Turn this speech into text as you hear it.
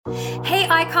Hey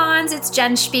icons, it's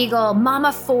Jen Spiegel,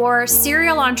 mama 4,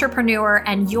 serial entrepreneur,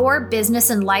 and your business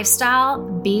and lifestyle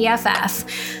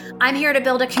BFF. I'm here to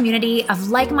build a community of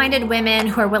like-minded women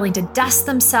who are willing to dust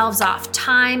themselves off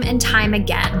time and time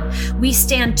again. We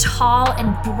stand tall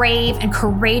and brave and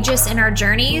courageous in our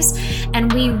journeys,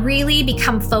 and we really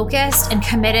become focused and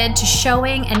committed to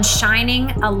showing and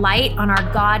shining a light on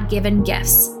our God-given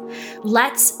gifts.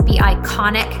 Let's be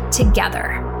iconic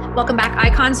together. Welcome back,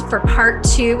 icons, for part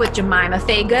 2 with Jemima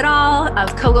Faye Goodall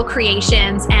of Kogo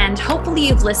Creations. And hopefully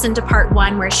you've listened to part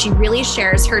 1 where she really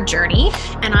shares her journey.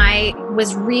 And I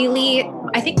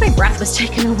think my breath was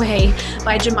taken away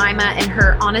by Jemima and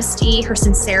her honesty, her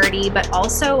sincerity, but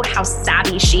also how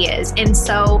savvy she is. And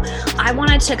so I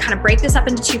wanted to kind of break this up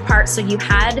into 2 parts. So you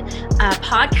had a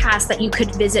podcast that you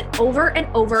could visit over and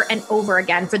over and over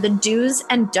again for the do's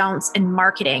and don'ts in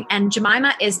marketing. And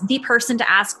Jemima is the person to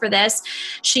ask for this.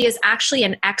 She is actually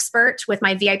an expert with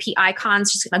my VIP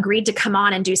icons. She's agreed to come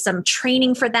on and do some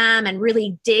training for them and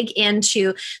really dig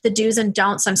into the do's and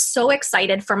don'ts. I'm so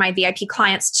excited for my VIP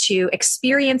clients to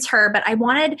experience her, but I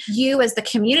wanted you as the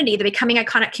community, the Becoming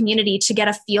Iconic community, to get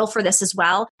a feel for this as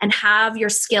well and have your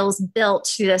skills built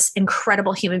to this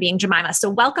incredible human being, Jemima. So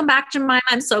welcome back, Jemima.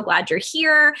 I'm so glad you're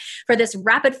here for this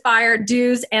rapid fire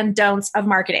do's and don'ts of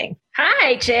marketing.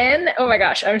 Hi, Jen. Oh my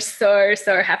gosh, I'm so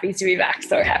happy to be back.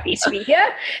 So happy to be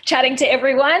here, chatting to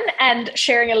everyone and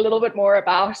sharing a little bit more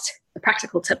about the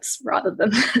practical tips rather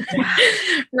than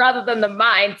the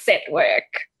mindset work.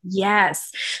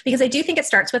 Yes, because I do think it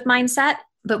starts with mindset.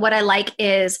 But what I like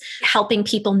is helping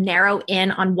people narrow in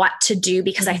on what to do,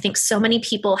 because I think so many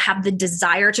people have the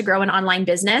desire to grow an online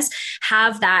business,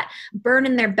 have that burn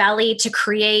in their belly to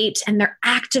create, and they're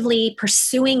actively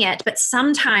pursuing it. But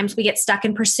sometimes we get stuck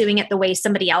in pursuing it the way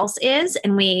somebody else is,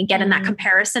 and we get in that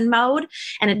comparison mode.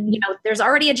 And there's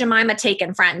already a Jemima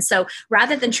taken, friends. So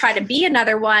rather than try to be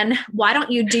another one, why don't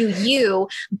you do you,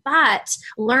 but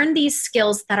learn these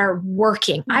skills that are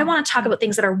working? I want to talk about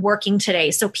things that are working today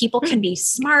so people can be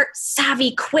smart,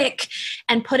 savvy, quick,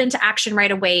 and put into action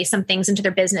right away some things into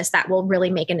their business that will really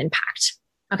make an impact.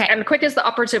 Okay. And quick is the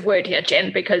operative word here,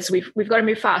 Jen, because we've got to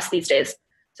move fast these days.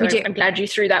 So I'm glad you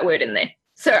threw that word in there.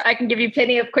 So I can give you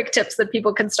plenty of quick tips that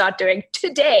people can start doing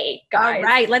today, guys. All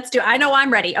right, let's do it. I know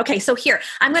I'm ready. Okay, so here,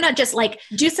 I'm going to just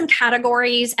do some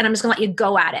categories and I'm just going to let you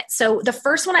go at it. So the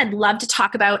first one I'd love to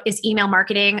talk about is email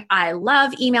marketing. I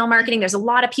love email marketing. There's a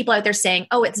lot of people out there saying,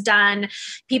 oh, it's done.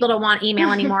 People don't want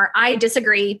email anymore. I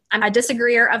disagree. I'm a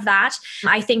disagreeer of that.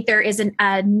 I think there is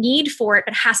a need for it,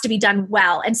 but it has to be done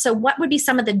well. And so what would be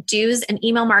some of the do's in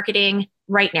email marketing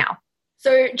right now?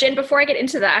 So Jen, before I get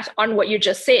into that, on what you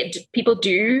just said, people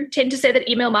do tend to say that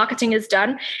email marketing is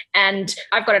done. And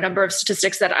I've got a number of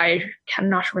statistics that I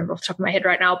cannot remember off the top of my head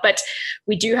right now, but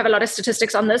we do have a lot of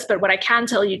statistics on this. But what I can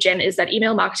tell you, Jen, is that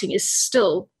email marketing is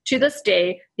still, to this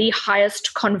day, the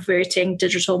highest converting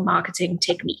digital marketing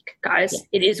technique, guys. Yeah.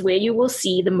 It is where you will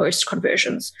see the most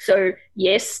conversions. So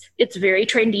yes, it's very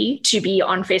trendy to be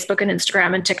on Facebook and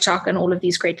Instagram and TikTok and all of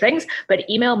these great things, but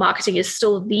email marketing is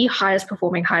still the highest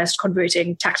performing, highest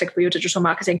converting tactic for your digital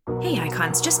marketing. Hey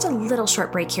icons, just a little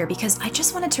short break here because I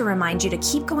just wanted to remind you to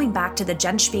keep going back to the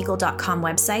jenspiegel.com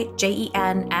website,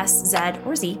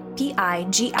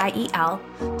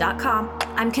 JENSZ-PIGIEL.com.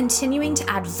 I'm continuing to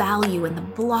add value in the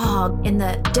blog, in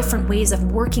the different ways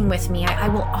of working with me. I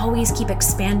will always keep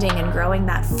expanding and growing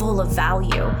that full of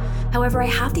value. However, I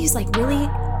have these really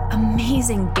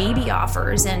amazing baby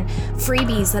offers and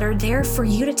freebies that are there for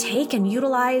you to take and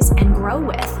utilize and grow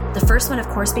with. The first one, of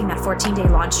course, being that 14-day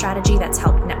launch strategy that's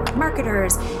helped network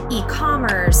marketers,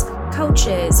 e-commerce,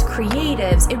 coaches,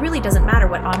 creatives. It really doesn't matter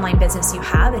what online business you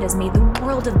have. It has made the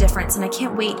world of difference. And I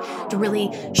can't wait to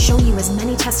really show you as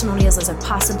many testimonials as I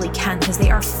possibly can because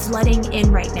they are flooding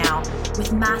in right now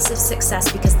with massive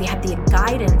success because they have the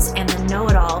guidance and the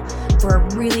know-it-all for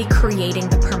really creating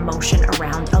the promotion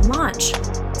around a launch.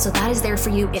 So that is there for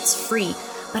you. It's free,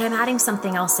 but I'm adding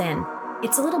something else in.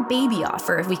 It's a little baby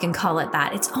offer, if we can call it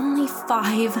that. It's only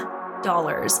 $5.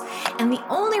 And the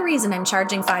only reason I'm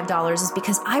charging $5 is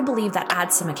because I believe that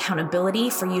adds some accountability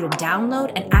for you to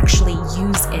download and actually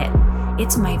use it.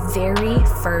 It's my very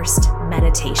first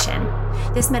meditation.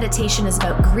 This meditation is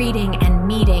about greeting and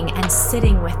meeting and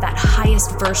sitting with that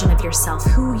highest version of yourself,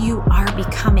 who you are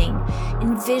becoming,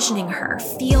 envisioning her,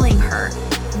 feeling her,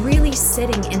 really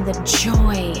sitting in the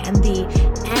joy and the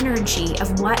energy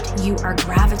of what you are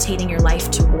gravitating your life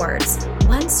towards.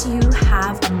 Once you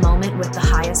have a moment with the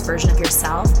highest version of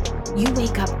yourself, you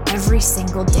wake up every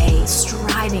single day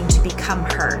striving to become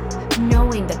her,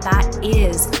 knowing that that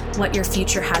is what your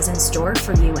future has in store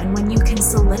for you. And when you can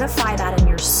solidify that in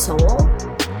your soul,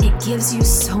 it gives you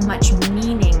so much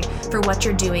meaning for what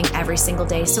you're doing every single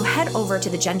day. So head over to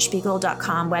the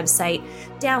jenspiegel.com website,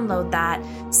 download that,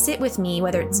 sit with me,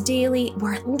 whether it's daily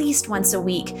or at least once a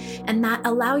week, and that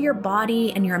allow your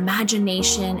body and your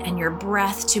imagination and your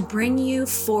breath to bring you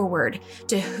forward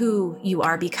to who you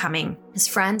are becoming. As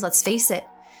friends, let's face it,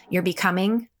 you're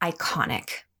becoming iconic.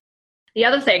 The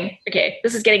other thing, okay,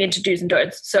 this is getting into do's and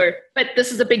don'ts. But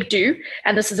this is a big do.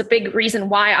 And this is a big reason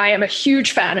why I am a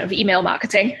huge fan of email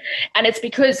marketing. And it's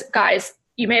because, guys,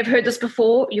 you may have heard this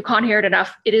before. You can't hear it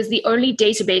enough. It is the only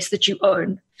database that you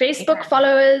own. Facebook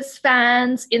followers,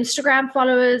 fans, Instagram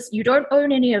followers, you don't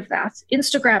own any of that.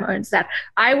 Instagram owns that.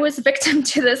 I was victim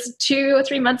to this 2 or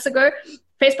 3 months ago.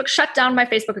 Facebook shut down my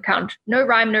Facebook account. No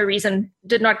rhyme, no reason,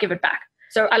 did not give it back.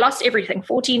 So I lost everything,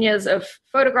 14 years of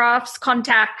photographs,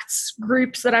 contacts,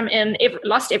 groups that I'm in,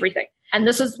 lost everything. And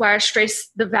this is why I stress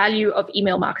the value of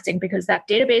email marketing, because that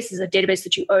database is a database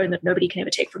that you own that nobody can ever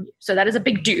take from you. So that is a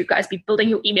big do, guys. Be building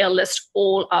your email list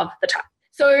all of the time.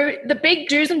 So the big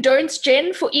do's and don'ts,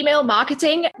 Jen, for email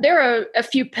marketing, there are a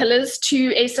few pillars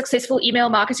to a successful email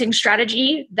marketing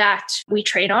strategy that we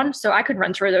train on. So I could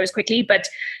run through those quickly, but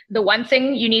the one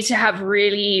thing you need to have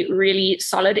really, really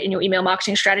solid in your email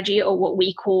marketing strategy are what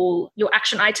we call your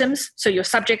action items. So your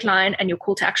subject line and your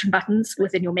call to action buttons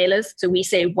within your mailers. So we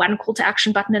say one call to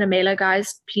action button in a mailer,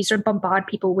 guys. Please don't bombard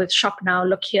people with shop now,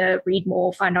 look here, read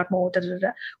more, find out more,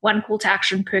 One call to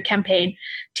action per campaign.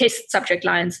 Test subject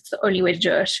lines. It's the only way to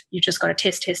do it. You just got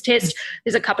to test.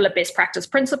 There's a couple of best practice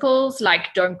principles,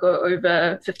 like don't go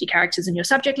over 50 characters in your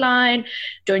subject line.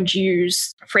 Don't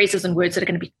use phrases and words that are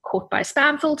going to be caught by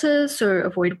spam filters. So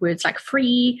avoid words like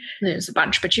free. There's a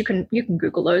bunch, but you can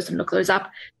Google those and look those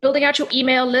up. Building out your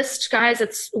email list, guys,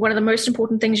 it's one of the most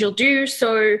important things you'll do.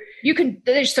 So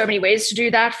there's so many ways to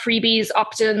do that. Freebies,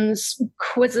 opt-ins,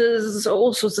 quizzes,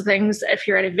 all sorts of things. If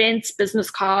you're at events, business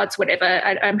cards, whatever.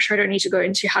 I'm sure I don't need to go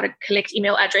into how to collect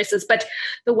email addresses, but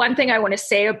the one thing I want to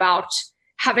say about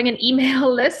having an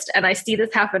email list, and I see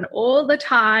this happen all the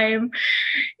time,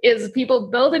 is people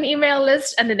build an email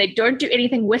list and then they don't do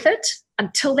anything with it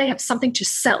until they have something to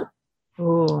sell.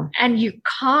 Ooh. And you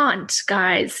can't,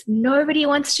 guys. Nobody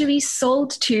wants to be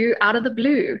sold to out of the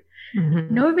blue.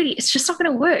 Mm-hmm. Nobody, it's just not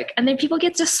going to work. And then people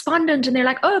get despondent and they're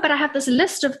like, oh, but I have this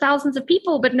list of thousands of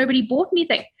people, but nobody bought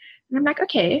anything. And I'm like,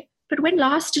 okay, but when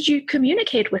last did you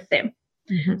communicate with them?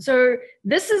 Mm-hmm. So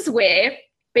this is where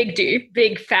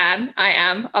big fan I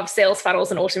am of sales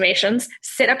funnels and automations.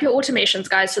 Set up your automations,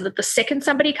 guys, so that the second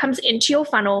somebody comes into your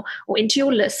funnel or into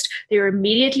your list, they're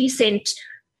immediately sent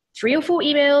 3 or 4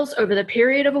 emails over the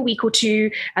period of a week or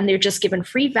 2, and they're just given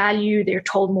free value. They're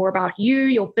told more about you,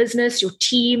 your business, your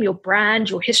team, your brand,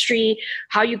 your history,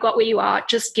 how you got where you are.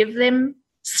 Just give them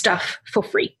stuff for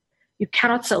free. You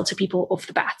cannot sell to people off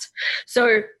the bat.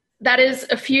 So that is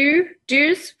a few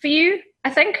do's for you,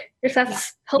 I think, if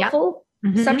that's helpful. Yep.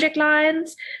 Mm-hmm. Subject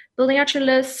lines, building out your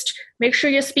list, make sure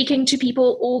you're speaking to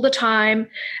people all the time.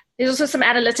 There's also some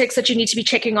analytics that you need to be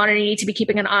checking on and you need to be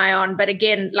keeping an eye on. But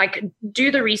again, like do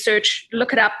the research,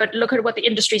 look it up, but look at what the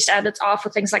industry standards are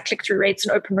for things like click-through rates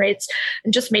and open rates,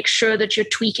 and just make sure that you're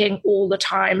tweaking all the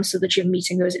time so that you're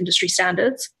meeting those industry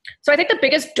standards. So I think the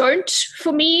biggest don't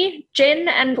for me, Jen,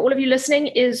 and for all of you listening,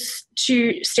 is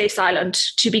to stay silent,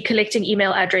 to be collecting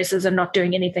email addresses and not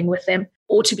doing anything with them,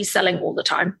 or to be selling all the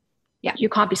time. Yeah, you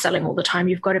can't be selling all the time.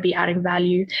 You've got to be adding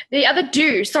value. The other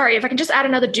do, sorry, if I can just add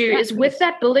another do, is with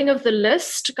that building of the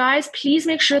list, guys, please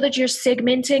make sure that you're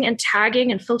segmenting and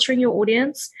tagging and filtering your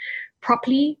audience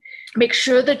properly. Make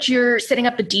sure that you're setting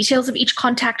up the details of each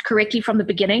contact correctly from the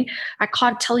beginning. I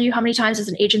can't tell you how many times as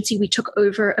an agency we took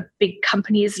over a big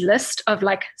company's list of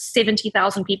like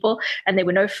 70,000 people and there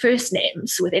were no first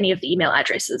names with any of the email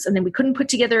addresses. And then we couldn't put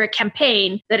together a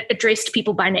campaign that addressed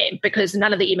people by name because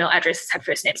none of the email addresses had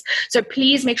first names. So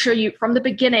please make sure you, from the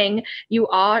beginning, you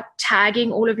are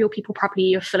tagging all of your people properly.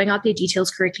 You're filling out their details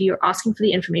correctly. You're asking for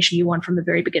the information you want from the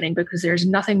very beginning, because there's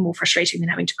nothing more frustrating than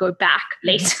having to go back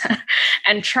later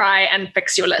and try and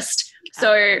fix your list.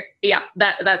 So yeah,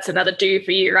 that's another do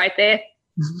for you right there.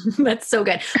 That's so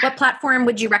good. What platform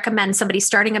would you recommend somebody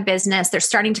starting a business? They're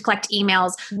starting to collect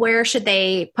emails. Where should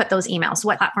they put those emails?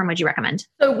 What platform would you recommend?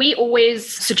 So we always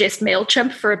suggest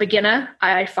MailChimp for a beginner.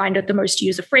 I find it the most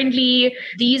user-friendly.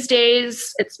 These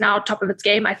days, it's now top of its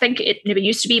game. I think it never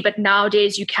used to be, but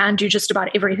nowadays you can do just about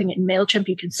everything in MailChimp.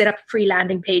 You can set up free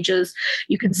landing pages.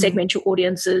 You can segment your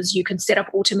audiences. You can set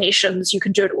up automations. You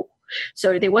can do it all.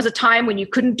 So there was a time when you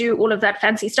couldn't do all of that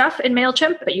fancy stuff in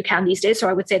MailChimp, but you can these days. So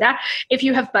I would say that if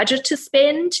you have budget to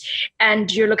spend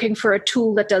and you're looking for a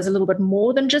tool that does a little bit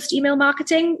more than just email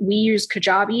marketing, we use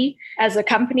Kajabi as a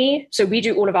company. So we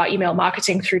do all of our email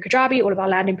marketing through Kajabi, all of our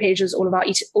landing pages, all of our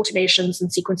automations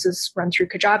and sequences run through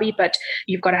Kajabi, but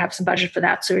you've got to have some budget for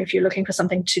that. So if you're looking for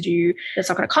something to do that's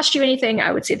not going to cost you anything,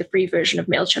 I would say the free version of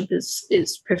MailChimp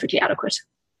is perfectly adequate.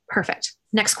 Perfect.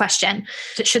 Next question.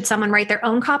 Should someone write their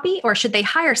own copy or should they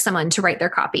hire someone to write their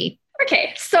copy?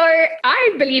 Okay, so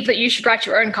I believe that you should write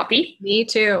your own copy. Me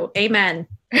too. Amen.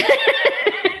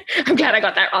 I'm glad I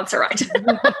got that answer right.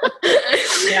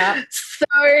 Yeah. So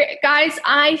guys,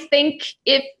 I think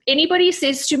if anybody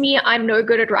says to me, I'm no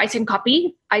good at writing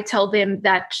copy, I tell them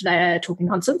that they're talking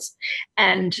nonsense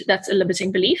and that's a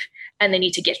limiting belief and they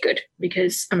need to get good,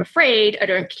 because I'm afraid I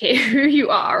don't care who you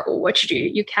are or what you do.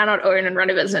 You cannot own and run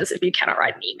a business if you cannot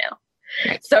write an email.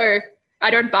 Right. So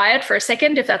I don't buy it for a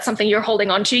second. If that's something you're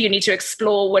holding on to, you need to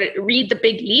explore read The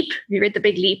Big Leap. You read The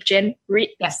Big Leap, Jen?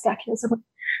 Yes.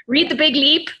 Read The Big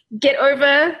Leap, get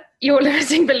over your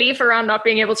limiting belief around not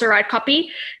being able to write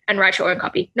copy and write your own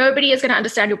copy. Nobody is going to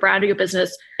understand your brand or your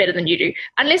business better than you do,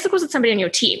 unless, of course, it's somebody on your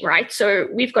team, right? So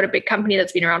we've got a big company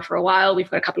that's been around for a while. We've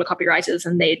got a couple of copywriters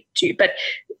and they do, but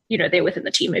they're within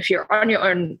the team. If you're on your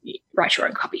own, write your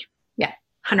own copy. Yeah.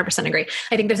 100% agree.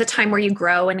 I think there's a time where you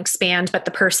grow and expand, but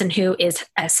the person who is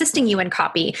assisting you in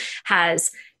copy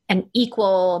has an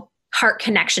equal heart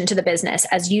connection to the business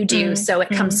as you do. So it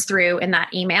comes through in that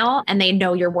email and they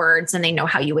know your words and they know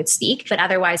how you would speak. But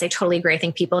otherwise, I totally agree. I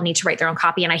think people need to write their own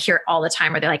copy. And I hear it all the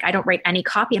time where they're like, I don't write any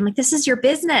copy. I'm like, this is your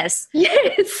business.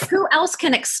 Yes. Who else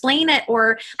can explain it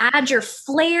or add your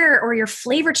flair or your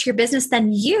flavor to your business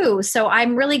than you? So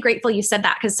I'm really grateful you said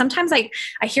that, because sometimes I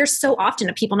hear so often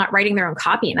of people not writing their own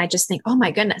copy. And I just think, oh my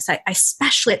goodness, I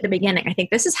especially at the beginning, I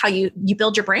think this is how you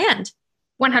build your brand.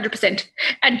 100%.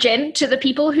 And Jen, to the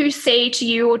people who say to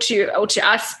you or to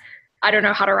us, I don't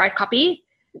know how to write copy,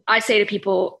 I say to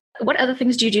people, what other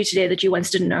things do you do today that you once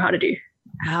didn't know how to do?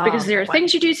 Because there are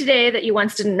things you do today that you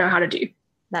once didn't know how to do.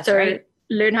 That's right.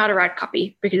 Learn how to write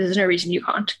copy, because there's no reason you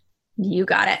can't. You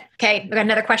got it. Okay. We've got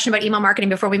another question about email marketing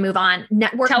before we move on.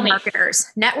 Network marketers.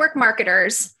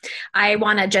 I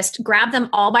want to just grab them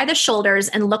all by the shoulders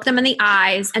and look them in the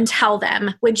eyes and tell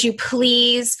them, would you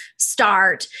please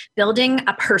start building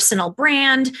a personal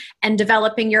brand and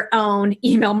developing your own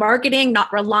email marketing,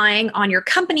 not relying on your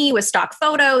company with stock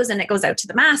photos and it goes out to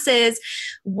the masses.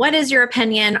 What is your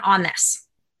opinion on this?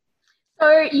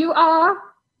 So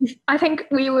I think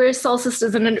we were soul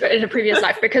sisters in a previous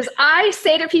life, because I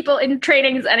say to people in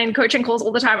trainings and in coaching calls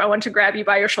all the time, I want to grab you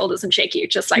by your shoulders and shake you,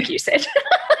 just like you said.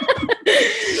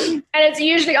 And it's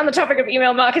usually on the topic of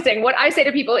email marketing. What I say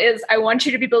to people is, I want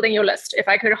you to be building your list. If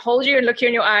I could hold you and look you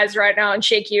in your eyes right now and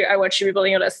shake you, I want you to be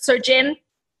building your list. So Jen,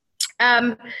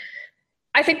 I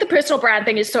think the personal brand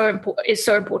thing is so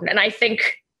important. And I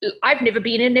think I've never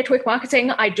been in network marketing.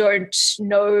 I don't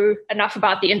know enough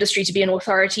about the industry to be an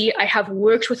authority. I have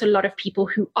worked with a lot of people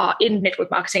who are in network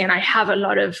marketing, and I have a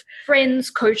lot of friends,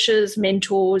 coaches,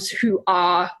 mentors who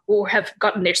are or have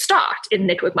gotten their start in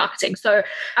network marketing. So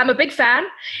I'm a big fan,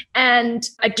 and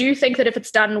I do think that if it's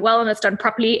done well and it's done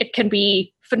properly, it can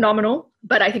be phenomenal.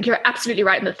 But I think you're absolutely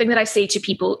right. And the thing that I say to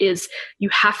people is, you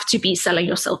have to be selling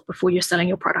yourself before you're selling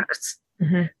your products.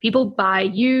 Mm-hmm. People buy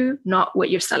you, not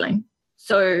what you're selling.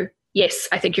 So yes,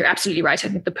 I think you're absolutely right. I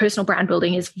think the personal brand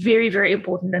building is very, very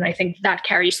important. And I think that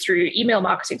carries through email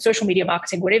marketing, social media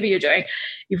marketing, whatever you're doing,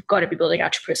 you've got to be building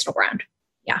out your personal brand.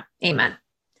 Yeah. Amen.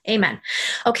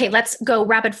 Okay, let's go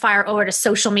rapid fire over to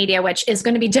social media, which is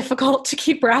going to be difficult to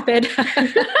keep rapid.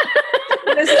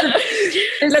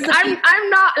 Look, I'm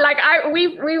not like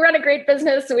we run a great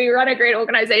business. We run a great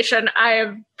organization. I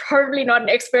am probably not an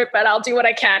expert, but I'll do what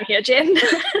I can here, Jen.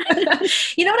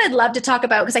 You know what I'd love to talk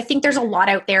about? Because I think there's a lot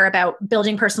out there about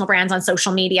building personal brands on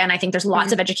social media. And I think there's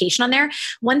lots of education on there.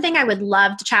 One thing I would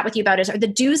love to chat with you about are the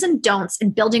do's and don'ts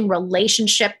in building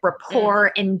relationship,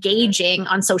 rapport, engaging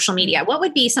on social media. What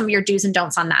would be some of your do's and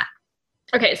don'ts on that?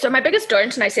 Okay, so my biggest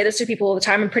don't, and I say this to people all the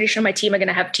time, I'm pretty sure my team are going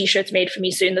to have t-shirts made for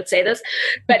me soon that say this,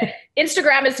 but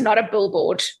Instagram is not a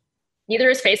billboard. Neither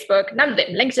is Facebook, none of them,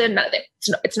 LinkedIn, none of them.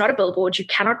 It's not a billboard. You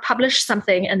cannot publish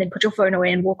something and then put your phone away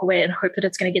and walk away and hope that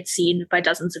it's going to get seen by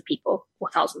dozens of people or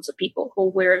thousands of people or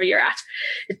wherever you're at.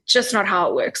 It's just not how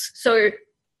it works. So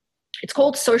it's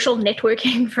called social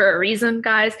networking for a reason,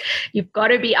 guys. You've got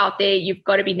to be out there. You've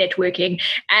got to be networking.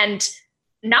 And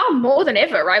now more than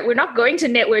ever, right? We're not going to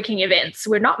networking events.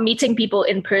 We're not meeting people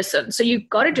in person. So you've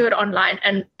got to do it online,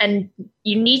 and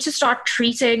you need to start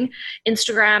treating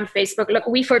Instagram, Facebook. Look,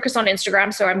 we focus on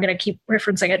Instagram, so I'm going to keep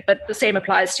referencing it, but the same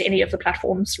applies to any of the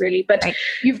platforms really. But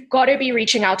you've got to be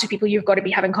reaching out to people. You've got to be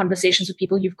having conversations with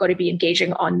people. You've got to be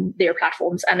engaging on their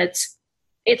platforms. And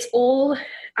it's all,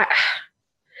 it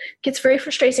gets very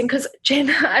frustrating because, Jen,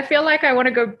 I feel like I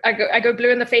go blue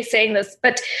in the face saying this,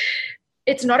 but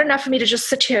it's not enough for me to just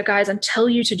sit here, guys, and tell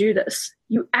you to do this.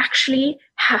 You actually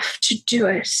have to do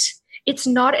it. It's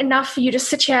not enough for you to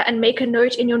sit here and make a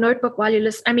note in your notebook while you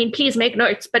listen. I mean, please make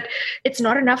notes, but it's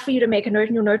not enough for you to make a note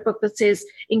in your notebook that says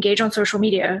engage on social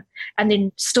media and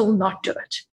then still not do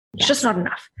it. It's just not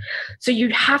enough. So you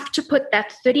have to put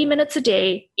that 30 minutes a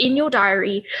day in your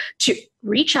diary to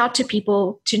reach out to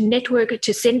people, to network,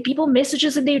 to send people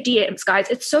messages in their DMs, guys.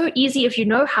 It's so easy. If you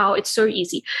know how, it's so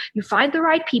easy. You find the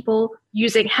right people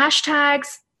using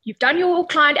hashtags. You've done your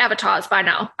client avatars by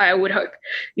now, I would hope.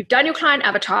 You've done your client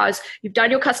avatars. You've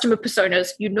done your customer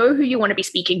personas. You know who you want to be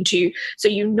speaking to. So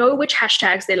you know which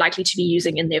hashtags they're likely to be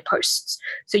using in their posts.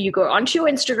 So you go onto your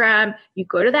Instagram, you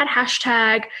go to that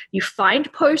hashtag, you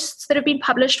find posts that have been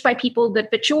published by people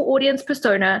that fit your audience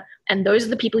persona, and those are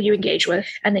the people you engage with.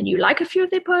 And then you like a few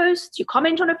of their posts, you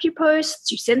comment on a few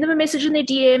posts, you send them a message in their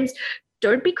DMs.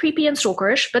 Don't be creepy and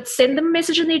stalkerish, but send them a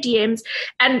message in their DMs.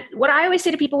 And what I always say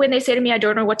to people when they say to me, I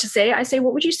don't know what to say, I say,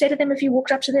 what would you say to them if you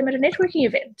walked up to them at a networking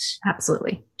event?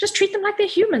 Absolutely. Just treat them like they're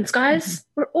humans, guys. Mm-hmm.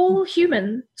 We're all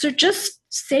human. So just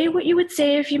say what you would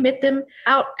say if you met them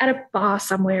out at a bar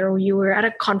somewhere, or you were at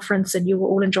a conference and you were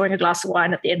all enjoying a glass of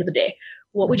wine at the end of the day.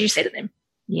 What would you say to them?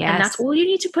 Yes. And that's all you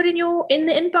need to put in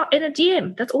a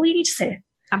DM. That's all you need to say.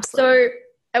 Absolutely. So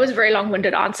that was a very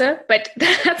long-winded answer, but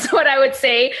that's what I would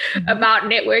say about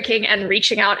networking and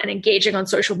reaching out and engaging on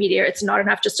social media. It's not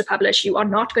enough just to publish. You are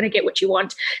not going to get what you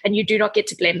want, and you do not get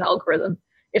to blame the algorithm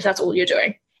if that's all you're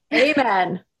doing.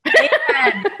 Amen.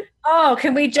 Amen. Oh,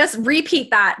 can we just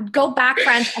repeat that? Go back,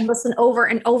 friends, and listen over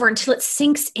and over until it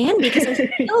sinks in, because I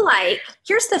feel like,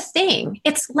 here's the thing.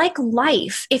 It's like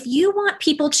life. If you want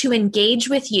people to engage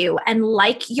with you and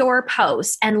like your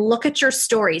posts and look at your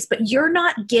stories, but you're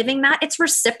not giving that, it's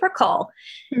reciprocal.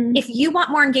 Mm-hmm. If you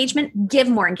want more engagement, give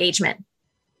more engagement.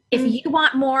 If you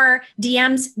want more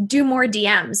DMs, do more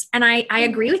DMs. And I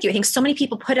agree with you. I think so many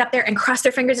people put it up there and cross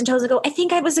their fingers and toes and go, I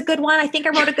think I was a good one. I think I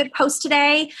wrote a good post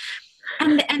today.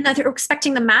 And they're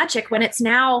expecting the magic when it's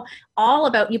now all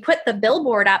about, you put the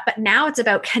billboard up, but now it's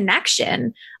about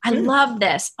connection. I love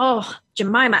this. Oh,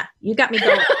 Jemima, you got me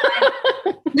going.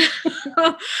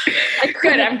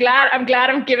 Good. I'm glad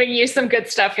I'm giving you some good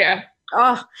stuff here.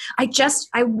 Oh,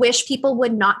 I wish people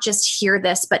would not just hear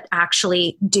this, but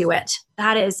actually do it.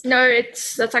 That's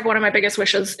like one of my biggest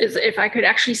wishes, is if I could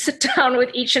actually sit down with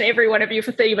each and every one of you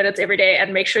for 30 minutes every day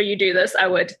and make sure you do this, I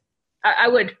would.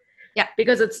 Yeah.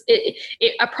 Because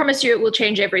I promise you it will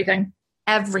change everything.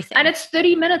 Everything. And it's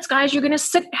 30 minutes, guys. You're going to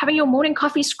sit having your morning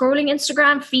coffee, scrolling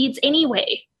Instagram feeds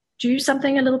anyway. Do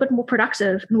something a little bit more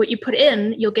productive, and what you put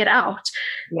in, you'll get out.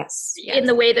 Yes. In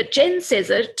the way that Jen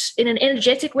says it, in an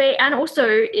energetic way. And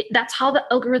also that's how the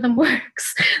algorithm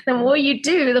works. The more you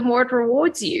do, the more it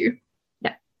rewards you.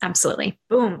 Yeah, absolutely.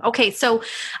 Boom. Okay. So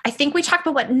I think we talked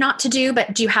about what not to do,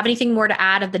 but do you have anything more to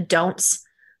add of the don'ts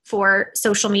for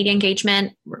social media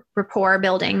engagement, rapport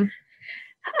building?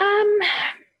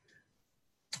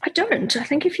 I don't. I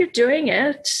think if you're doing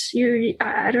it,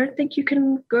 I don't think you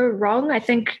can go wrong. I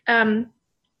think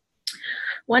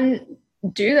one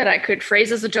do that I could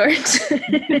phrase as a don't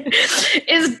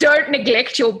is don't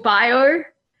neglect your bio.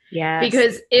 Yes.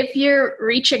 Because if you're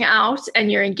reaching out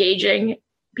and you're engaging,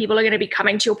 people are going to be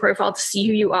coming to your profile to see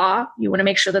who you are. You want to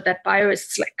make sure that bio is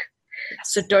slick.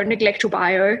 So don't neglect your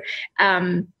bio.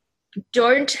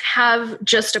 Don't have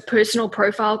just a personal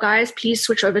profile, guys. Please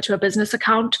switch over to a business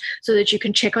account so that you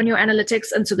can check on your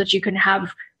analytics and so that you can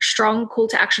have strong call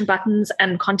to action buttons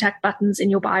and contact buttons in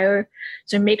your bio.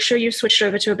 So make sure you've switched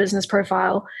over to a business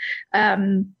profile,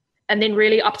 and then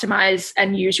really optimize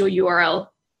and use your URL,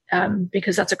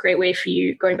 because that's a great way for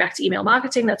you, going back to email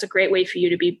marketing, that's a great way for you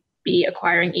to be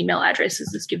acquiring email addresses.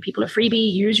 Just give people a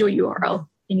freebie, use your URL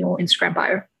in your Instagram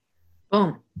bio.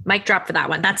 Boom. Mic drop for that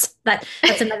one. That's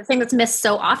another thing that's missed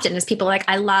so often is people are like,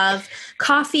 I love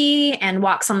coffee and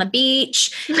walks on the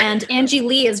beach. And Angie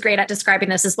Lee is great at describing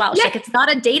this as well. She's like, it's not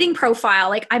a dating profile.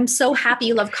 Like, I'm so happy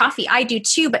you love coffee. I do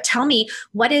too. But tell me,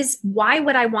 why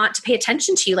would I want to pay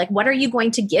attention to you? Like, what are you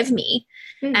going to give me?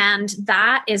 And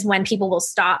that is when people will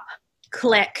stop,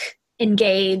 click,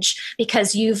 engage,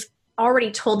 because you've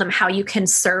already told them how you can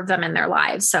serve them in their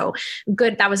lives. So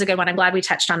good. That was a good one. I'm glad we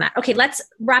touched on that. Okay, let's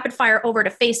rapid fire over to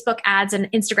Facebook ads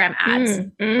and Instagram ads.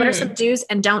 What are some do's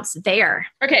and don'ts there?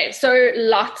 Okay, so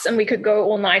lots, and we could go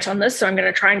all night on this. So I'm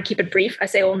going to try and keep it brief. I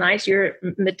say all night, you're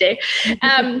midday.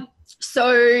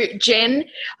 So Jen,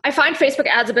 I find Facebook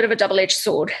ads a bit of a double-edged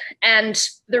sword. And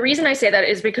the reason I say that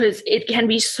is because it can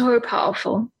be so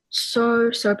powerful,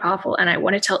 so powerful. And I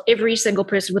want to tell every single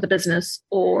person with a business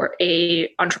or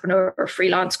a entrepreneur or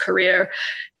freelance career,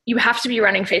 you have to be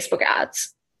running Facebook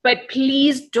ads. But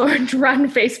please don't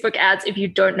run Facebook ads if you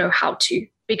don't know how to,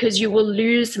 because you will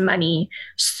lose money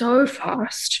so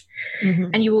fast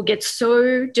and you will get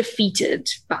so defeated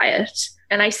by it.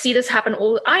 And I see this happen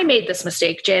I made this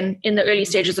mistake, Jen, in the early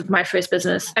stages of my first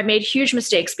business. I made huge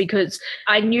mistakes because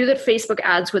I knew that Facebook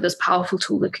ads were this powerful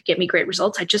tool that could get me great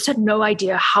results. I just had no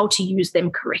idea how to use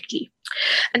them correctly.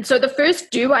 And so the first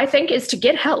do, I think, is to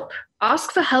get help.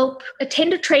 Ask for help,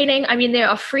 attend a training. I mean, there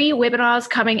are free webinars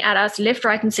coming at us left,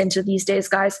 right, and center these days,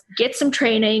 guys. Get some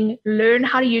training, learn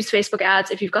how to use Facebook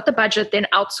ads. If you've got the budget, then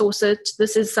outsource it.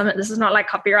 This is not like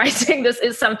copywriting. This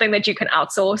is something that you can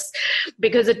outsource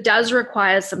because it does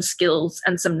require some skills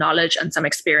and some knowledge and some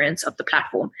experience of the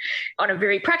platform. On a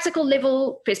very practical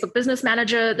level, Facebook Business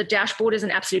Manager, the dashboard is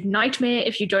an absolute nightmare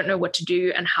if you don't know what to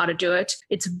do and how to do it.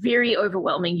 It's very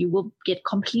overwhelming. You will get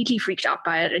completely freaked out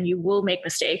by it and you will make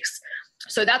mistakes.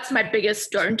 So that's my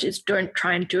biggest don't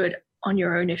try and do it on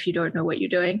your own if you don't know what you're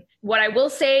doing. What I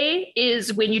will say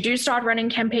is when you do start running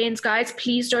campaigns, guys,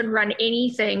 please don't run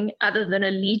anything other than a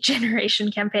lead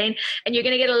generation campaign. And you're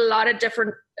going to get a lot of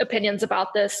different opinions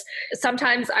about this.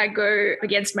 Sometimes I go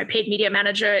against my paid media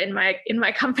manager in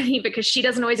my company because she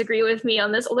doesn't always agree with me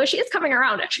on this, although she is coming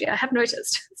around, actually. I have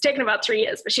noticed. It's taken about 3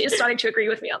 years, but she is starting to agree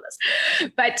with me on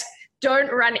this. But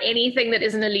don't run anything that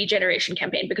isn't a lead generation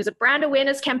campaign, because a brand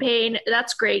awareness campaign,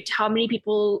 that's great. How many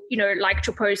people, liked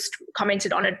your post,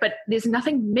 commented on it, but there's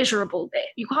nothing measurable there.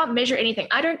 You can't measure anything.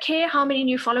 I don't care how many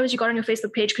new followers you got on your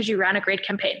Facebook page because you ran a great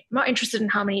campaign. I'm not interested in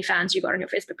how many fans you got on your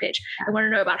Facebook page. I want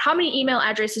to know about how many email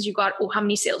addresses you got or how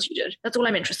many sales you did. That's all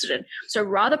I'm interested in. So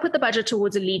rather put the budget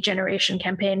towards a lead generation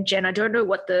campaign. Jen, I don't know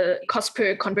what the cost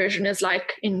per conversion is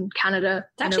like in Canada.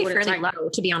 It's actually fairly low,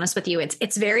 to be honest with you.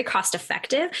 It's very cost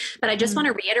effective, but I just want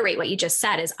to reiterate what you just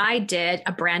said is I did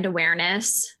a brand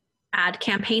awareness ad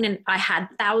campaign and I had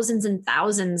thousands and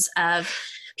thousands of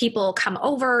people come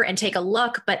over and take a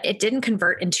look, but it didn't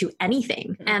convert into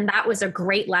anything. And that was a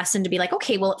great lesson to be like,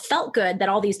 okay, well, it felt good that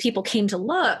all these people came to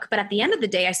look, but at the end of the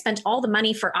day, I spent all the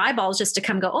money for eyeballs just to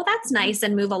come go, oh, that's nice,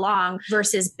 and move along,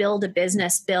 versus build a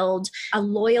business, build a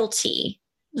loyalty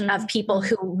of people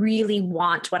who really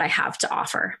want what I have to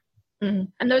offer.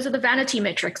 And those are the vanity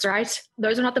metrics, right?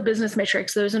 Those are not the business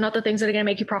metrics. Those are not the things that are going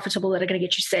to make you profitable, that are going to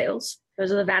get you sales.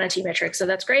 Those are the vanity metrics. So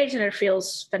that's great and it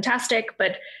feels fantastic,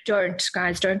 but don't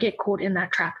get caught in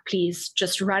that trap. Please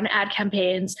just run ad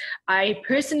campaigns. I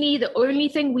personally, the only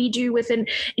thing we do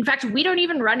in fact, we don't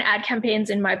even run ad campaigns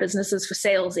in my businesses for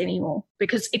sales anymore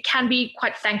because it can be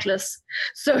quite thankless.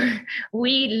 So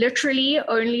we literally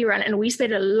only run, and we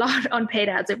spend a lot on paid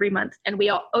ads every month, and we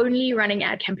are only running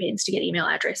ad campaigns to get email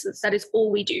addresses. That is all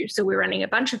we do. So we're running a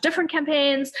bunch of different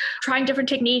campaigns, trying different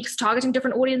techniques, targeting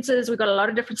different audiences. We've got a lot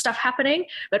of different stuff happening,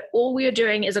 but all we are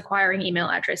doing is acquiring email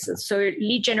addresses. So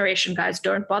lead generation, guys,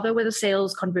 don't bother with a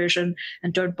sales conversion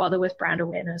and don't bother with brand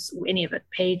awareness or any of it,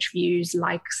 page views,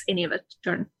 likes, any of it.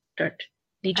 Don't.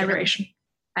 Lead generation.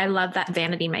 I love that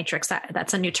vanity matrix.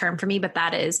 That's a new term for me, but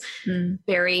that is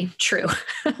very true.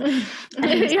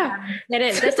 Yeah, it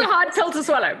is. It's a hard pill to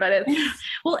swallow, but it's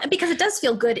well, because it does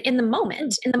feel good in the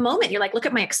moment. In the moment, you're like, look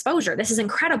at my exposure. This is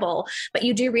incredible. But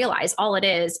you do realize all it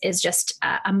is just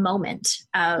a moment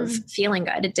of feeling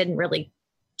good. It didn't really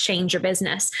change your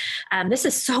business. This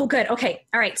is so good. Okay.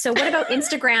 All right. So what about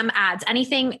Instagram ads?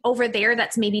 Anything over there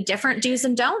that's maybe different, do's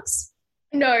and don'ts?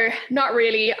 No, not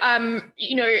really.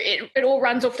 It all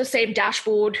runs off the same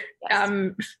dashboard. Yes.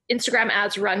 Instagram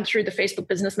ads run through the Facebook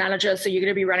Business Manager, so you're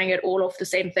going to be running it all off the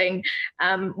same thing.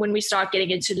 When we start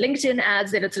getting into LinkedIn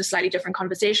ads, then it's a slightly different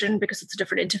conversation because it's a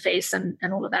different interface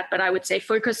and all of that. But I would say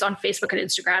focus on Facebook and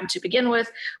Instagram to begin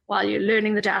with while you're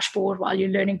learning the dashboard, while you're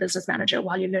learning Business Manager,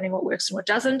 while you're learning what works and what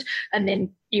doesn't, and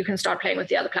then you can start playing with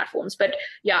the other platforms. But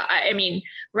yeah, I mean,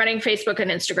 running Facebook and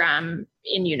Instagram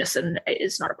in unison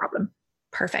is not a problem.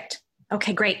 Perfect.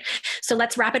 Okay, great. So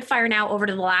let's rapid fire now over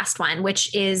to the last one,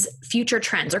 which is future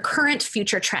trends or current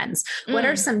future trends. What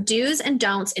are some do's and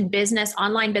don'ts in business,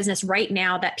 online business right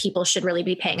now that people should really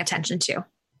be paying attention to?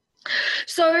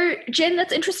 So Jen,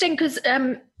 that's interesting because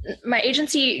my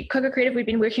agency, Coco Creative, we've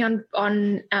been working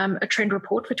on a trend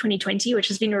report for 2020, which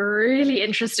has been really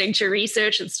interesting to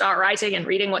research and start writing and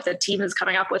reading what the team is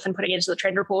coming up with and putting into the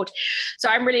trend report. So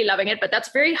I'm really loving it, but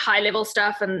that's very high level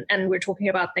stuff. And we're talking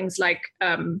about things like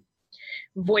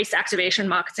voice activation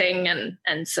marketing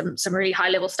and some really high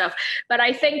level stuff. But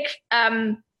I think,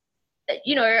 on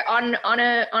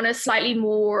a slightly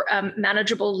more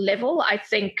manageable level, I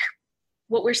think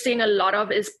what we're seeing a lot of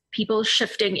is people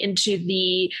shifting into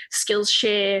the skills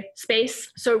share space.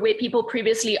 So where people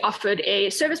previously offered a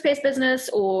service-based business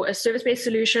or a service-based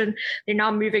solution, they're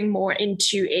now moving more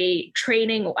into a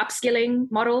training or upskilling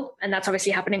model. And that's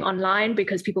obviously happening online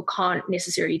because people can't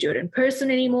necessarily do it in person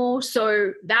anymore.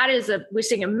 So we're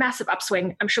seeing a massive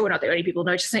upswing. I'm sure we're not the only people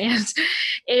noticing it.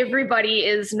 Everybody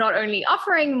is not only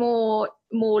offering more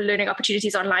learning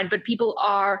opportunities online, but people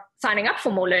are signing up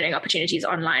for more learning opportunities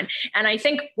online. And I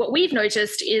think what we've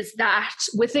noticed is that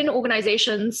within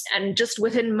organizations and just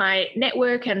within my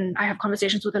network, and I have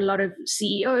conversations with a lot of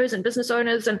CEOs and business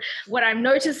owners, and what I'm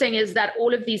noticing is that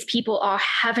all of these people are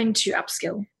having to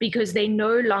upskill because they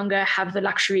no longer have the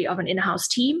luxury of an in-house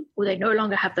team, or they no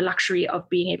longer have the luxury of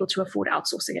being able to afford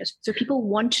outsourcing it. So people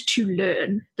want to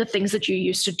learn the things that you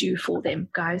used to do for them,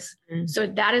 guys. So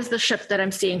that is the shift that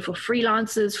I'm seeing for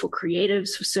freelancers, for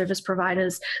creatives, for service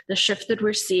providers. The shift that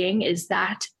we're seeing is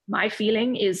that my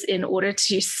feeling is in order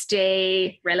to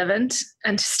stay relevant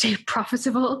and to stay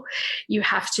profitable, you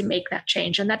have to make that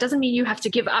change. And that doesn't mean you have to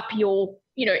give up your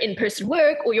in-person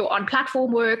work or your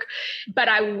on-platform work, but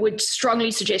I would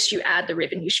strongly suggest you add the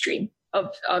revenue stream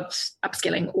of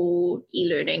upskilling or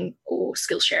e-learning or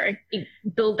skill sharing.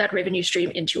 Build that revenue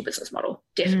stream into your business model.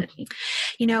 Definitely.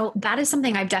 That is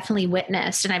something I've definitely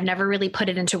witnessed, and I've never really put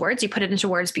it into words. You put it into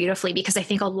words beautifully, because I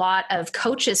think a lot of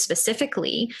coaches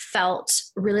specifically felt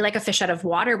really like a fish out of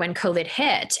water when COVID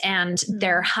hit, and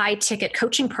their high ticket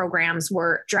coaching programs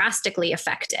were drastically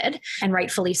affected, and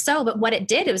rightfully so. But what it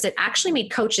did was it actually made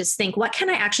coaches think, what can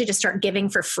I actually just start giving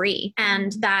for free?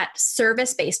 And that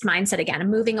service-based mindset again,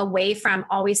 moving away from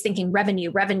always thinking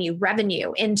revenue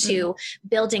into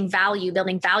building value,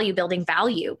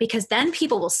 because then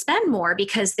people will spend more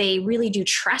because they really do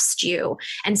trust you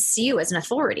and see you as an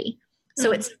authority.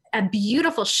 So it's a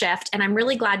beautiful shift. And I'm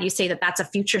really glad you say that that's a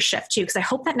future shift too, because I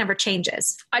hope that never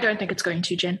changes. I don't think it's going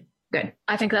to, Jen. Good.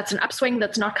 I think that's an upswing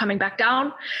that's not coming back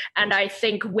down. And I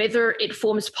think whether it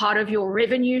forms part of your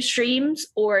revenue streams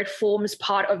or it forms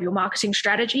part of your marketing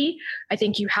strategy, I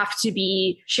think you have to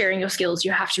be sharing your skills.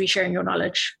 You have to be sharing your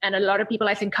knowledge. And a lot of people,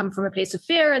 I think, come from a place of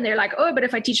fear, and they're like, oh, but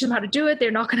if I teach them how to do it,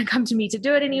 they're not going to come to me to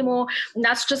do it anymore. And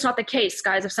that's just not the case,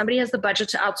 guys. If somebody has the budget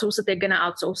to outsource it, they're going to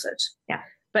outsource it. Yeah.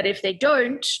 But if they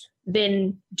don't,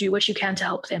 then do what you can to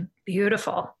help them.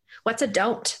 Beautiful. What's a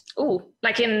don't? Oh,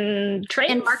 like in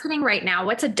trends? In marketing right now,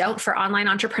 what's a don't for online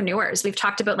entrepreneurs? We've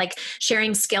talked about like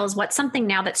sharing skills. What's something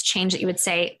now that's changed that you would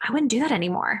say, I wouldn't do that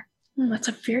anymore? That's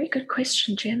a very good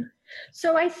question, Jen.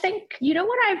 So I think,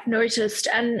 what I've noticed,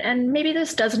 and maybe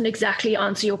this doesn't exactly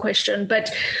answer your question,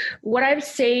 but what I would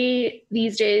say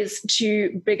these days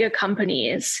to bigger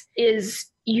companies is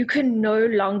you can no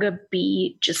longer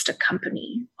be just a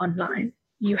company online.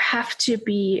 You have to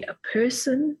be a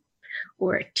person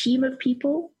or a team of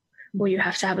people, or you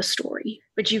have to have a story.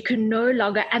 But you can no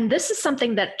longer, and this is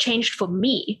something that changed for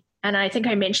me, and I think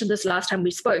I mentioned this last time we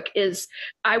spoke, is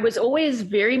I was always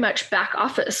very much back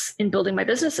office in building my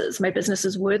businesses. My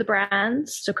businesses were the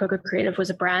brands. So Coco Creative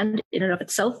was a brand in and of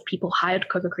itself. People hired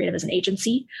Coco Creative as an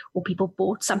agency, or people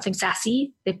bought something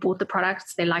sassy. They bought the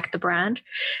products, they liked the brand.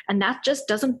 And that just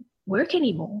doesn't work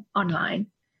anymore online.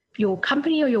 Your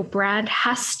company or your brand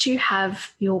has to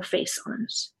have your face on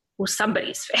it, or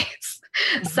somebody's face,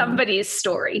 somebody's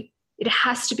story. It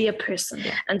has to be a person.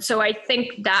 Yeah. And so I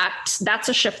think that's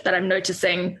a shift that I'm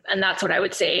noticing. And that's what I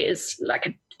would say is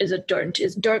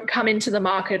don't come into the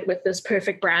market with this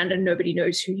perfect brand and nobody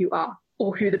knows who you are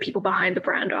or who the people behind the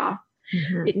brand are.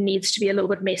 Mm-hmm. It needs to be a little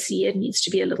bit messy. It needs to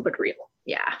be a little bit real.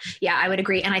 Yeah, I would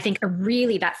agree. And I think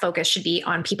really that focus should be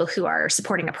on people who are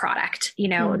supporting a product.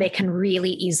 They can really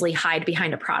easily hide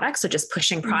behind a product. So just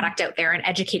pushing product out there and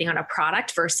educating on a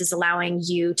product versus allowing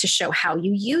you to show how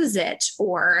you use it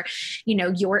or,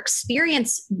 your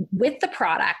experience with the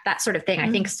product, that sort of thing. I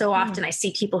think so often I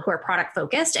see people who are product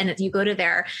focused, and if you go to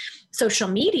their social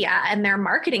media and their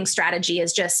marketing strategy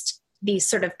is just these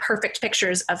sort of perfect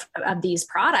pictures of these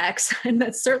products. And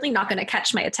that's certainly not going to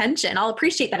catch my attention. I'll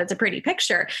appreciate that it's a pretty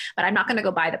picture, but I'm not going to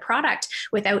go buy the product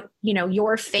without,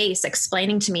 your face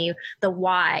explaining to me the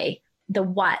why, the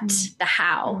what, the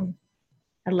how.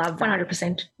 I love that.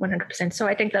 100%. So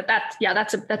I think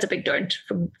that's a big don't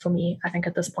for me, I think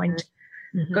at this point.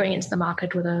 going into the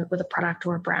market with a product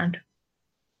or a brand.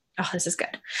 Oh, this is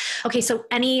good. Okay. So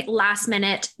any last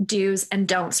minute do's and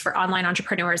don'ts for online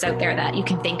entrepreneurs out there that you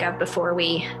can think of before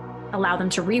we allow them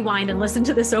to rewind and listen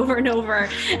to this over and over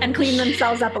and clean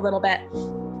themselves up a little bit?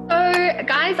 So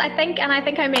guys, I think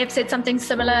I may have said something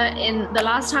similar in the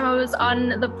last time I was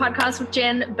on the podcast with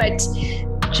Jen, but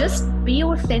just be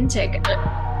authentic.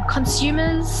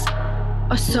 Consumers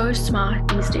are so smart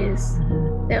these days.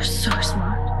 They're so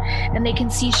smart. And they can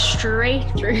see straight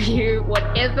through you,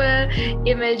 whatever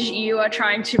image you are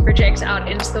trying to project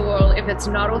out into the world. If it's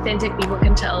not authentic, people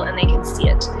can tell and they can see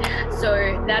it.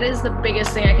 So that is the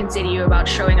biggest thing I can say to you about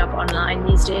showing up online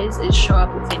these days is show up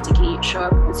authentically, show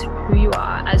up as who you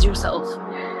are, as yourself.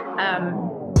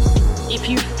 If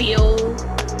you feel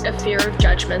a fear of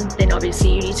judgment, then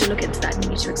obviously you need to look into that and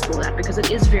you need to explore that because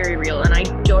it is very real. And I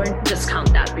don't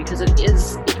discount that because it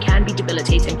can be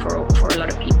debilitating for a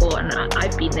lot of people. And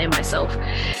I've been there myself.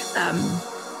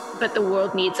 But the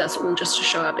world needs us all just to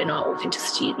show up in our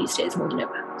authenticity these days more than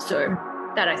ever. So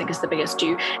that I think is the biggest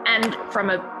do. And from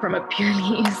a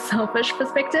purely selfish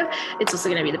perspective, it's also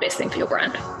going to be the best thing for your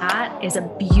brand. That is a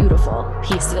beautiful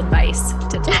piece of advice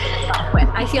to top yourself with.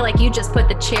 I feel like you just put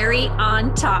the cherry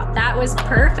on top. That was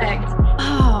perfect.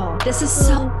 Oh, this is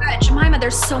so good. Jemima,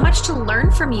 there's so much to learn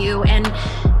from you. And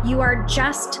you are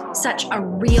just such a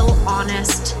real,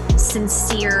 honest,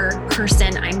 sincere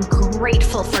person. I'm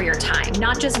grateful for your time.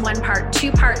 Not just one part,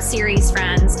 2-part series,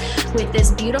 friends, with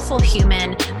this beautiful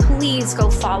human. Please go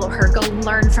follow her, go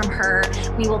learn from her.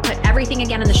 We will put everything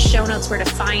again in the show notes where to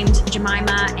find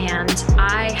Jemima. And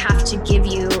I have to give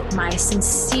you my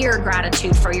sincere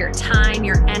gratitude for your time,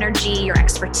 your energy, your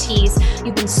expertise.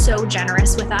 You've been so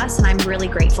generous with us, and I'm really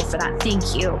grateful for that.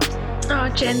 Thank you. Oh,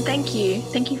 Jen, thank you.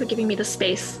 Thank you for giving me the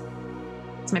space.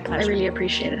 It's my pleasure. I really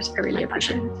appreciate it. I really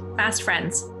appreciate it. Fast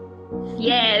friends.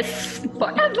 Yes,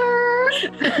 forever.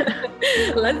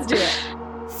 Let's do it.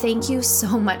 Thank you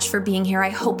so much for being here. I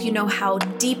hope you know how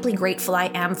deeply grateful I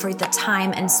am for the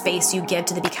time and space you give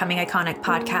to the Becoming Iconic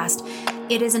podcast.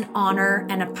 It is an honor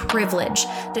and a privilege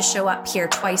to show up here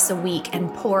twice a week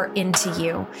and pour into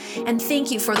you. And thank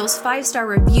you for those 5-star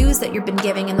reviews that you've been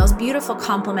giving and those beautiful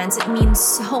compliments. It means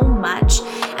so much.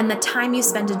 And the time you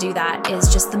spend to do that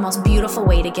is just the most beautiful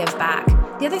way to give back.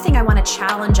 The other thing I want to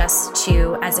challenge us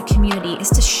to as a community is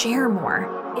to share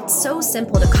more. It's so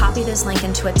simple to copy this link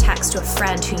into a text to a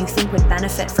friend who you think would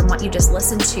benefit from what you just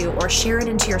listened to, or share it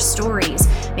into your stories.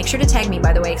 Make sure to tag me,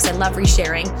 by the way, because I love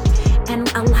resharing. And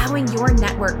allowing your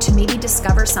network to maybe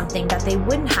discover something that they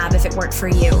wouldn't have if it weren't for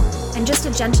you. And just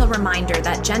a gentle reminder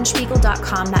that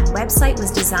jenspiegel.com, that website was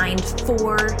designed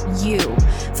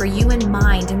for you in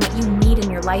mind and what you need in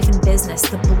your life and business.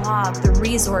 The blog, the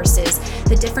resources,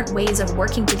 the different ways of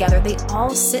working together, they all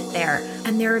sit there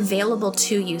and they're available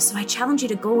to you. So I challenge you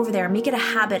to go over there and make it a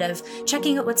habit of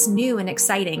checking out what's new and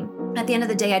exciting. At the end of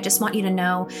the day, I just want you to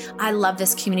know I love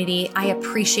this community. I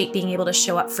appreciate being able to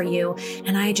show up for you.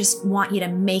 And I just want you to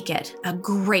make it a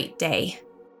great day.